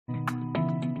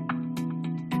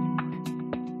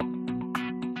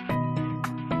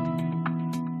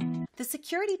The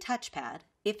security touchpad,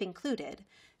 if included,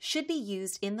 should be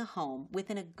used in the home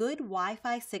within a good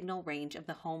Wi-Fi signal range of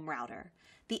the home router.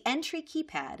 The entry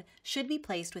keypad should be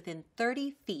placed within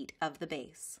 30 feet of the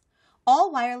base.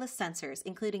 All wireless sensors,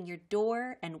 including your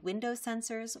door and window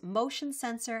sensors, motion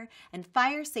sensor, and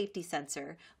fire safety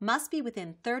sensor, must be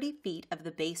within 30 feet of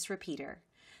the base repeater.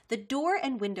 The door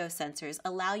and window sensors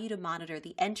allow you to monitor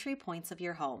the entry points of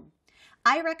your home.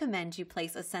 I recommend you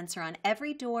place a sensor on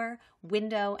every door,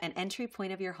 window, and entry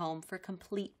point of your home for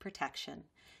complete protection.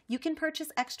 You can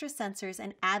purchase extra sensors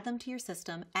and add them to your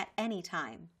system at any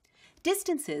time.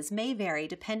 Distances may vary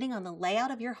depending on the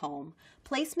layout of your home,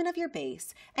 placement of your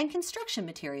base, and construction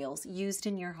materials used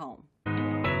in your home.